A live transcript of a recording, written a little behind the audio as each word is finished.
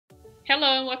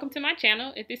Hello and welcome to my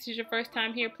channel. If this is your first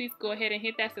time here, please go ahead and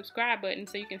hit that subscribe button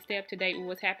so you can stay up to date with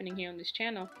what's happening here on this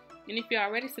channel. And if you're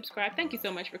already subscribed, thank you so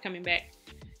much for coming back.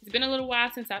 It's been a little while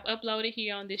since I've uploaded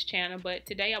here on this channel, but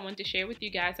today I want to share with you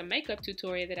guys a makeup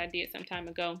tutorial that I did some time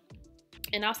ago.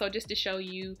 And also just to show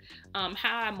you how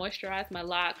I moisturize my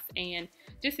locks and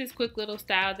just this quick little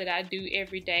style that I do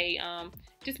every day.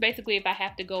 Just basically if I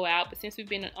have to go out, but since we've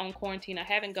been on quarantine, I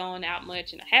haven't gone out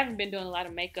much and I haven't been doing a lot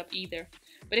of makeup either.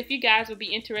 But if you guys would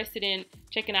be interested in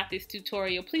checking out this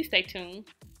tutorial, please stay tuned.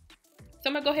 So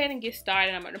I'm going to go ahead and get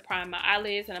started. I'm going to prime my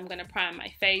eyelids and I'm going to prime my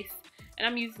face. And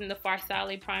I'm using the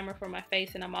Farsali primer for my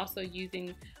face, and I'm also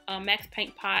using Max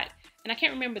Paint Pot. And I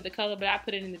can't remember the color, but I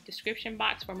put it in the description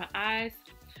box for my eyes.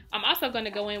 I'm also going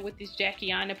to go in with this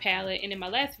Jackie Aina palette. And in my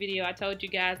last video, I told you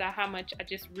guys how much I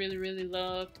just really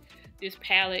loved this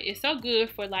palette. It's so good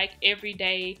for like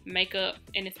everyday makeup,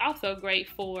 and it's also great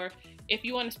for if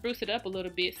you want to spruce it up a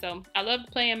little bit. So I love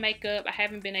playing makeup. I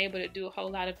haven't been able to do a whole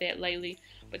lot of that lately,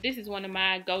 but this is one of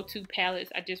my go-to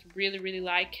palettes. I just really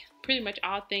like pretty much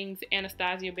all things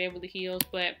Anastasia Beverly Hills,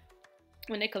 but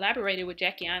when they collaborated with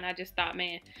Jackie Aina, I just thought,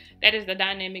 man, that is a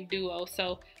dynamic duo.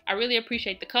 So I really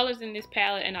appreciate the colors in this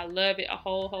palette and I love it a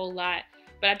whole lot.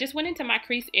 But I just went into my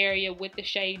crease area with the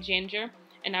shade Ginger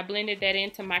and I blended that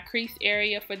into my crease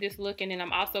area for this look, and then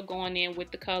I'm also going in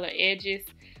with the color Edges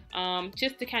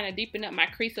just to kind of deepen up my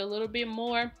crease a little bit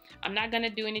more. I'm not going to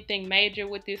do anything major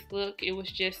with this look. It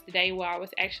was just the day where I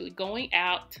was actually going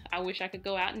out. I wish I could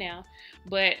go out now,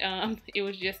 but it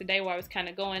was just a day where I was kind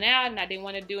of going out and I didn't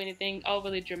want to do anything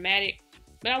overly dramatic,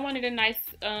 but I wanted a nice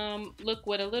look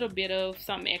with a little bit of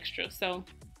something extra. So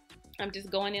I'm just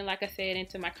going in, like I said,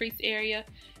 into my crease area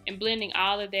and blending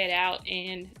all of that out,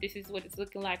 and this is what it's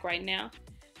looking like right now.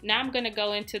 Now I'm going to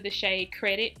go into the shade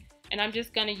Credit, and I'm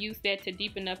just going to use that to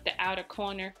deepen up the outer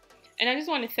corner. And I just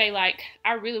want to say, like,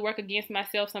 I really work against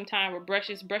myself sometimes with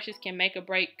brushes. Brushes can make or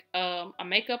break a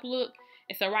makeup look.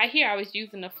 And so right here I was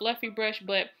using a fluffy brush,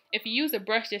 but if you use a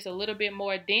brush that's a little bit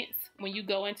more dense, when you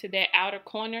go into that outer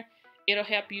corner, it'll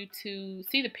help you to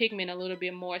see the pigment a little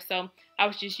bit more. So I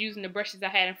was just using the brushes I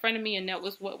had in front of me, and that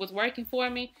was what was working for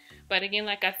me. But again,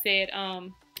 like I said,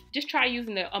 just try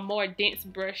using a more dense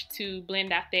brush to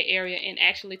blend out that area and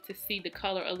actually to see the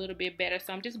color a little bit better.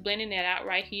 So I'm just blending that out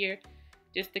right here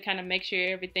just to kind of make sure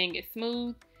everything is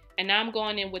smooth. And now I'm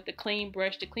going in with the clean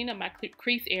brush to clean up my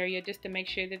crease area just to make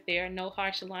sure that there are no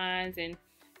harsh lines and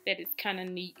that it's kind of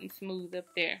neat and smooth up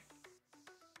there.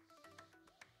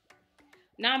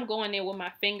 Now I'm going in with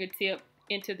my fingertip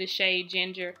into the shade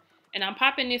Ginger, and I'm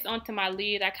popping this onto my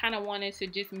lid. I kind of wanted to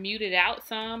just mute it out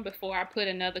some before I put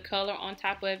another color on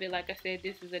top of it. Like I said,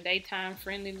 this is a daytime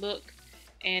friendly look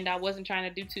and I wasn't trying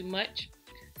to do too much.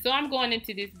 So I'm going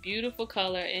into this beautiful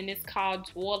color, and it's called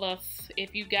Dwellers.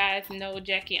 If you guys know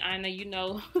Jackie Aina, you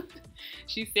know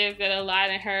she says that a lot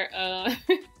in her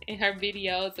in her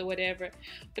videos or whatever.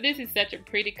 But this is such a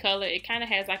pretty color. It kind of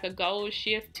has like a gold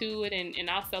shift to it and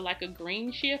also like a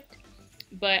green shift.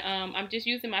 But I'm just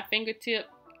using my fingertip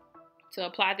to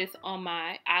apply this on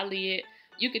my eyelid.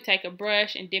 You could take a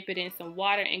brush and dip it in some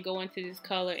water and go into this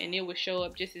color, and it will show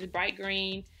up just as bright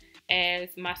green as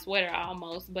my sweater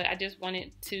almost. But I just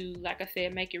wanted to, like I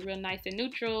said, make it real nice and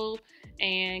neutral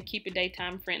and keep it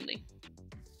daytime friendly.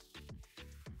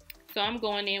 So I'm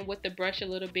going in with the brush a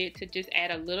little bit to just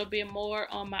add a little bit more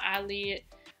on my eyelid.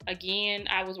 Again,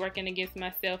 I was working against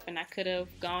myself and I could have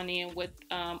gone in with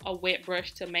a wet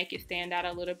brush to make it stand out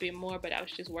a little bit more, but I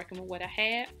was just working with what I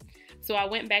had. So I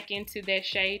went back into that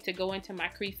shade to go into my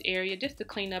crease area just to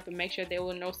clean up and make sure there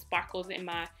were no sparkles in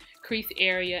my crease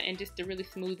area and just to really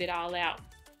smooth it all out.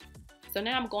 So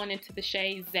now I'm going into the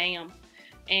shade Zam,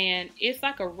 and it's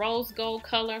like a rose gold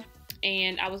color,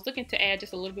 and I was looking to add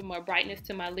just a little bit more brightness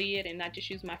to my lid, and I just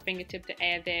used my fingertip to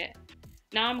add that.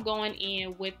 Now I'm going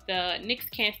in with the NYX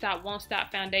Can't Stop Won't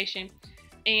Stop foundation,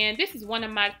 and this is one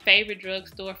of my favorite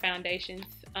drugstore foundations.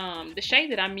 The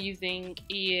shade that I'm using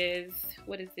is,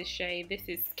 what is this shade? This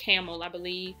is Camel, I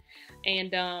believe,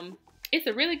 and it's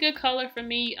a really good color for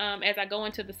me. As I go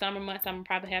into the summer months, I'm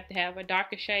probably have to have a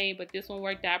darker shade, but this one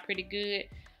worked out pretty good.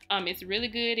 It's really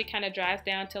good. It kind of dries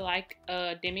down to like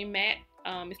a demi matte.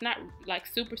 It's not like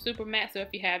super matte, so if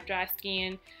you have dry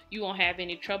skin, you won't have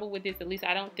any trouble with this. At least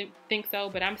I don't think so,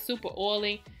 but I'm super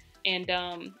oily, and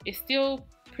it still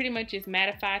pretty much is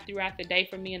mattified throughout the day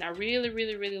for me, and I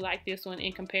really like this one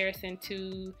in comparison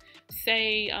to,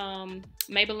 say,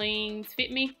 Maybelline's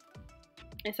Fit Me.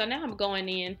 And so now I'm going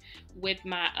in with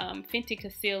my Fenty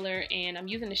concealer, and I'm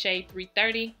using the shade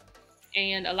 330.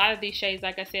 And a lot of these shades,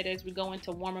 like I said, as we go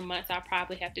into warmer months, I'll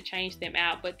probably have to change them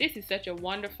out. But this is such a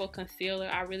wonderful concealer.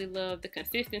 I really love the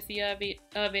consistency of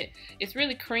it. It's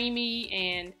really creamy,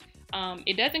 and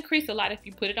it doesn't crease a lot if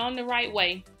you put it on the right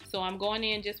way. So I'm going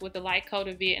in just with a light coat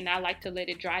of it, and I like to let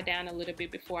it dry down a little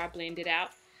bit before I blend it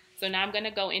out. So now I'm going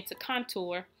to go into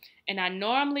contour, and I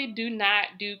normally do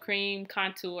not do cream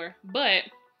contour, but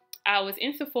I was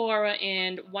in Sephora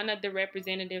and one of the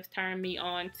representatives turned me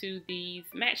on to these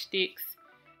matchsticks,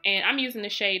 and I'm using the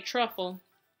shade Truffle.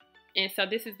 And so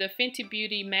this is the Fenty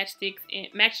Beauty matchstick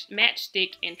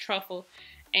in Truffle,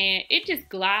 and it just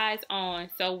glides on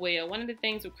so well. One of the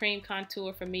things with cream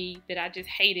contour for me that I just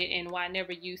hate it, and why I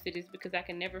never used it, is because I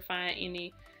can never find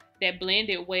any that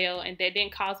blended well and that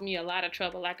didn't cause me a lot of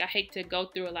trouble. Like, I hate to go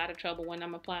through a lot of trouble when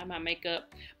I'm applying my makeup.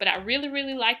 But I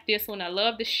really like this one. I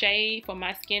love the shade for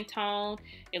my skin tone.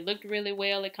 It looked really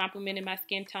well. It complemented my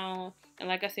skin tone. And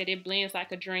like I said, it blends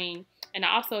like a dream. And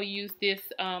I also use this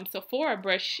Sephora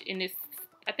brush in this,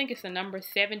 I think it's a number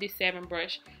 77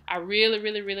 brush. I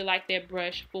really like that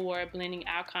brush for blending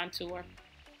out contour.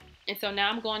 And so now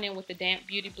I'm going in with the damp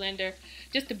beauty blender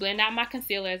just to blend out my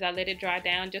concealer as I let it dry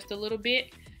down just a little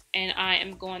bit. And I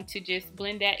am going to just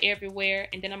blend that everywhere,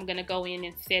 and then I'm going to go in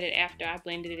and set it after I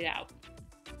blended it out.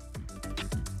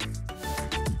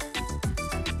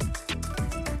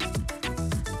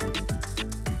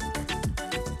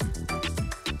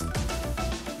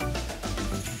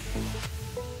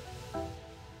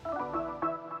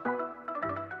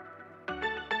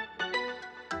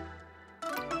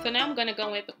 So now I'm going to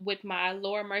go with my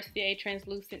Mercier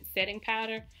Translucent Setting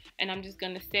Powder, and I'm just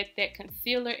going to set that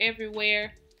concealer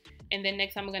everywhere. And then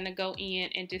next I'm going to go in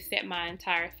and just set my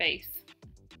entire face.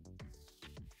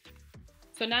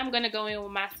 So now I'm going to go in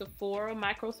with my Sephora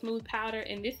Microsmooth powder,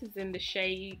 and this is in the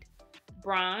shade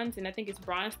Bronze, and I think it's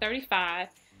Bronze 35.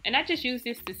 And I just use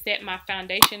this to set my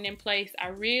foundation in place. I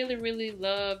really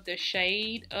love the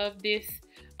shade of this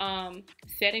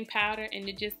setting powder, and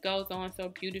it just goes on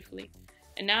so beautifully.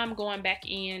 And now I'm going back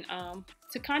in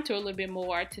to contour a little bit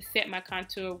more to set my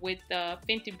contour with the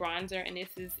Fenty bronzer, and this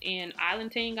is in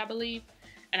Island Ting, I believe.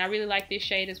 And I really like this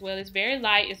shade as well. It's very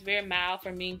light, it's very mild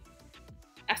for me.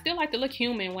 I still like to look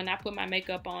human when I put my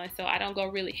makeup on, so I don't go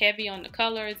really heavy on the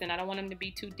colors, and I don't want them to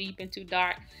be too deep and too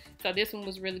dark. So this one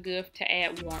was really good to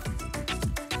add warmth.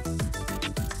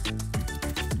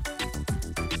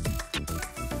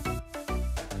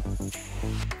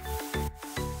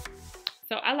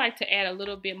 So I like to add a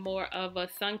little bit more of a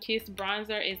sun-kissed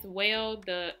bronzer as well.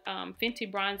 The Fenty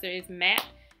bronzer is matte,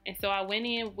 and so I went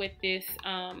in with this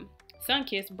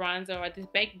sun-kissed bronzer, or this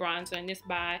baked bronzer, and this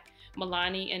by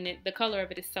Milani, and the color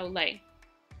of it is Soleil.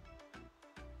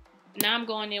 Now I'm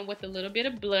going in with a little bit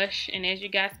of blush, and as you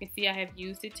guys can see, I have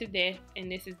used it to death,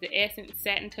 and this is the Essence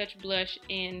Satin Touch blush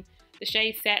in the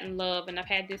shade Satin Love, and I've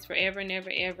had this forever and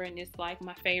ever, and it's like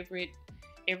my favorite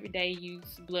everyday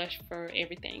use blush for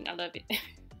everything. I love it.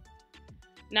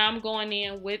 Now I'm going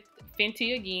in with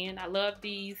Fenty again. I love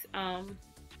these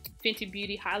Fenty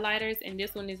Beauty highlighters, and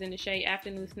this one is in the shade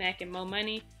Afternoon Snack and Mo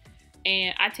Money.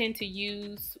 And I tend to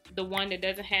use the one that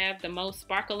doesn't have the most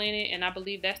sparkle in it, and I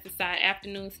believe that's the side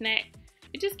Afternoon Snack.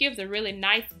 It just gives a really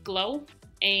nice glow,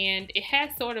 and it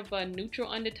has sort of a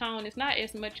neutral undertone. It's not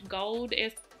as much gold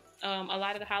as a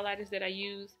lot of the highlighters that I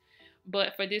use,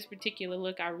 but for this particular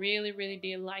look, I really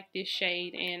did like this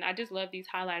shade, and I just love these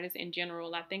highlighters in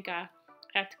general. I think I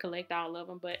have to collect all of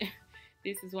them, but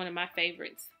this is one of my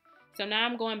favorites. So now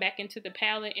I'm going back into the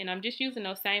palette, and I'm just using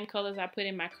those same colors I put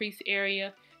in my crease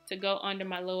area to go under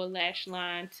my lower lash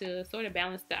line to sort of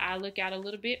balance the eye look out a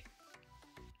little bit.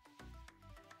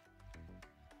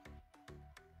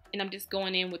 And I'm just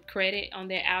going in with Credit on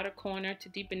that outer corner to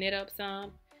deepen it up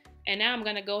some. And now I'm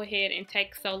going to go ahead and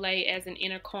take Soleil as an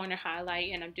inner corner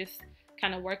highlight, and I'm just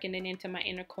kind of working it into my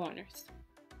inner corners.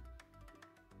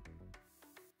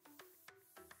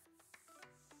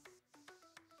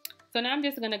 So now I'm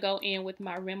just going to go in with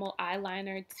my Rimmel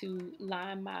eyeliner to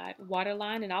line my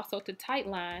waterline and also to tight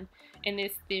line. And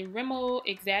it's the Rimmel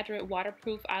Exaggerate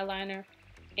Waterproof Eyeliner,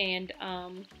 and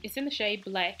it's in the shade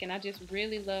Black, and I just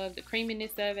really love the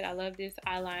creaminess of it. I love this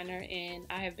eyeliner, and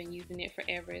I have been using it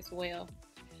forever as well.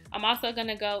 I'm also going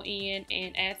to go in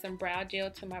and add some brow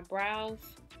gel to my brows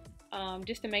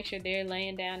just to make sure they're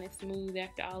laying down and smooth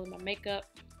after all of my makeup.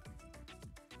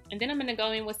 And then I'm going to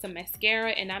go in with some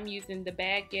mascara, and I'm using the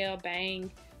Bad Gal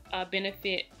Bang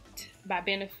Benefit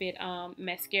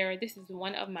mascara. This is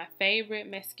one of my favorite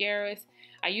mascaras.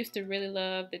 I used to really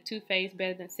love the Too Faced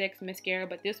Better Than Sex mascara,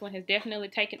 but this one has definitely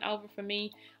taken over for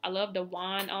me. I love the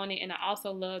wand on it, and I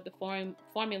also love the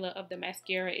formula of the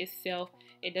mascara itself.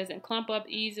 It doesn't clump up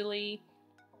easily.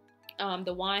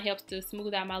 The wand helps to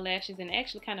smooth out my lashes and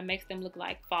actually kind of makes them look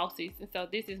like falsies. And so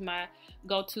this is my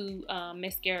go-to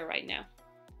mascara right now.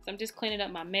 So I'm just cleaning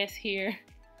up my mess here.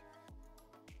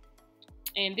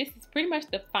 And this is pretty much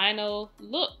the final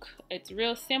look. It's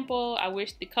real simple. I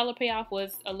wish the color payoff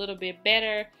was a little bit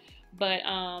better. But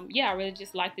yeah, I really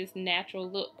just like this natural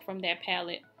look from that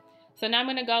palette. So now I'm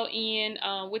going to go in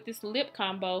with this lip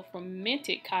combo from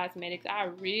Mented Cosmetics. I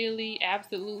really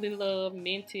absolutely love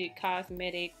Mented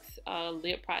Cosmetics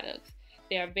lip products.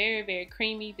 They are very, very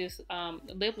creamy. This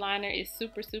lip liner is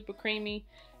super, super creamy.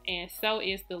 And so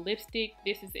is the lipstick.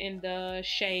 This is in the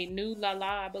shade Nude La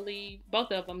La, I believe.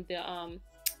 Both of them,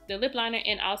 the lip liner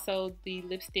and also the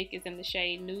lipstick is in the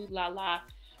shade Nude La La.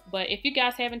 But if you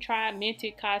guys haven't tried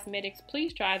Mented Cosmetics,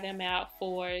 please try them out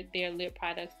for their lip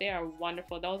products. They are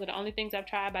wonderful. Those are the only things I've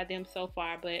tried by them so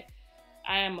far, but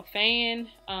I am a fan.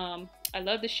 I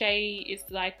love the shade. It's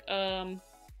like, I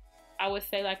would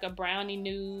say like a brownie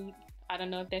nude. I don't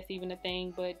know if that's even a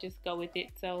thing, but just go with it.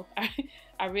 So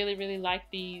I really, really like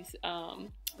these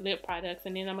lip products.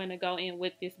 And then I'm going to go in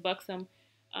with this Buxom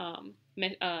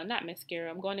not mascara.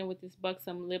 I'm going in with this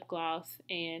Buxom lip gloss,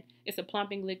 and it's a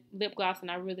plumping lip gloss,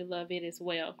 and I really love it as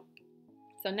well.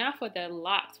 So now for the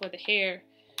locks, for the hair,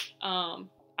 I'm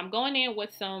going in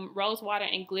with some rose water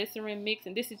and glycerin mix,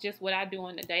 and this is just what I do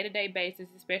on a day-to-day basis,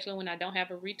 especially when I don't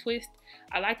have a retwist.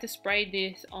 I like to spray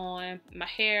this on my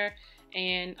hair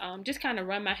and just kind of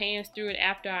run my hands through it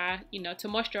after I, to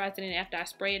moisturize it, and after I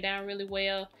spray it down really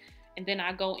well. And then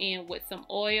I go in with some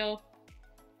oil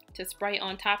to spray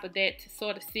on top of that to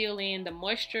sort of seal in the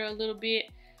moisture a little bit.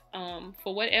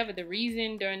 For whatever the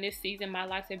reason, during this season my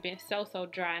locks have been so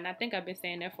dry, and I think I've been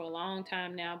saying that for a long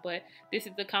time now, but this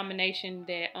is the combination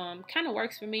that kind of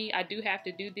works for me. I do have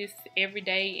to do this every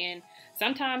day and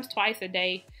sometimes twice a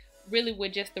day, really,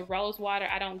 with just the rose water.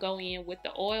 I don't go in with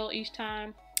the oil each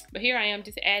time. But here I am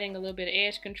just adding a little bit of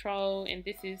edge control, and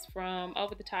this is from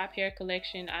Over the Top Hair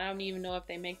Collection. I don't even know if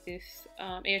they make this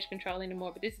edge control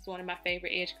anymore, but this is one of my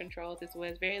favorite edge controls as well.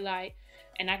 It's very light,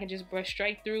 and I can just brush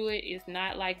straight through it. It's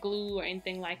not like glue or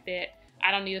anything like that.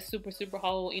 I don't need a super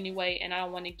hold anyway, and I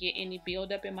don't want to get any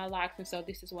buildup in my locks, and so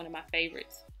this is one of my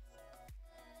favorites.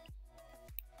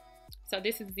 So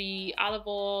this is the Olive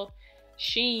Oil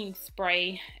Sheen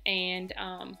Spray, and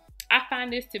I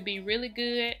find this to be really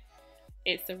good.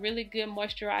 It's a really good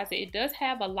moisturizer. It does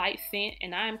have a light scent,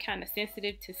 and I'm kind of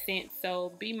sensitive to scent,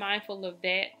 so be mindful of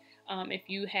that if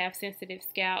you have sensitive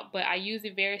scalp. But I use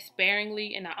it very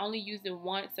sparingly, and I only use it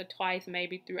once or twice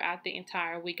maybe throughout the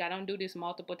entire week. I don't do this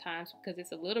multiple times because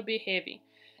it's a little bit heavy.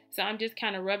 So I'm just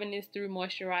kind of rubbing this through,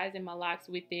 moisturizing my locks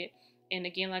with it. And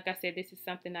again, like I said, this is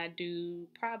something I do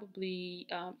probably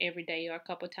every day or a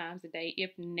couple times a day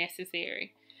if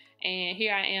necessary. And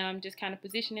here I am just kind of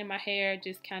positioning my hair,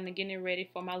 just kind of getting it ready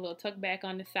for my little tuck back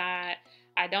on the side.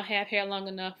 I don't have hair long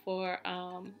enough for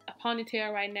a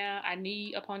ponytail right now. I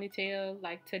need a ponytail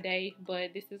like today,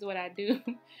 but this is what I do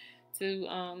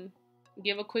to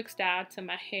give a quick style to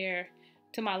my hair,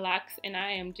 to my locks, and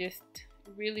I am just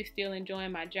really still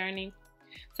enjoying my journey.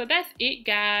 So that's it,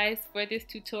 guys, for this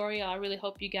tutorial. I really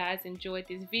hope you guys enjoyed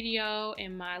this video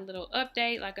and my little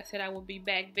update. Like I said, I will be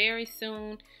back very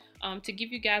soon to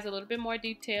give you guys a little bit more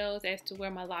details as to where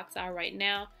my locks are right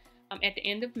now. At the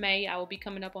end of May, I will be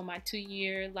coming up on my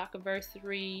 2-year lock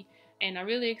anniversary, and I'm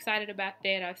really excited about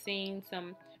that. I've seen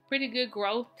some pretty good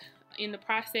growth in the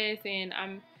process, and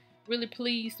I'm really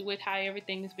pleased with how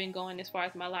everything has been going as far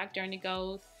as my lock journey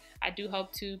goes. I do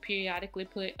hope to periodically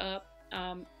put up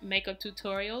makeup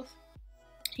tutorials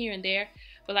here and there,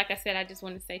 but like I said, I just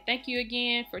want to say thank you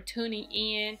again for tuning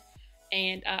in,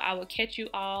 and I will catch you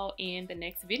all in the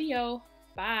next video.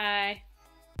 Bye.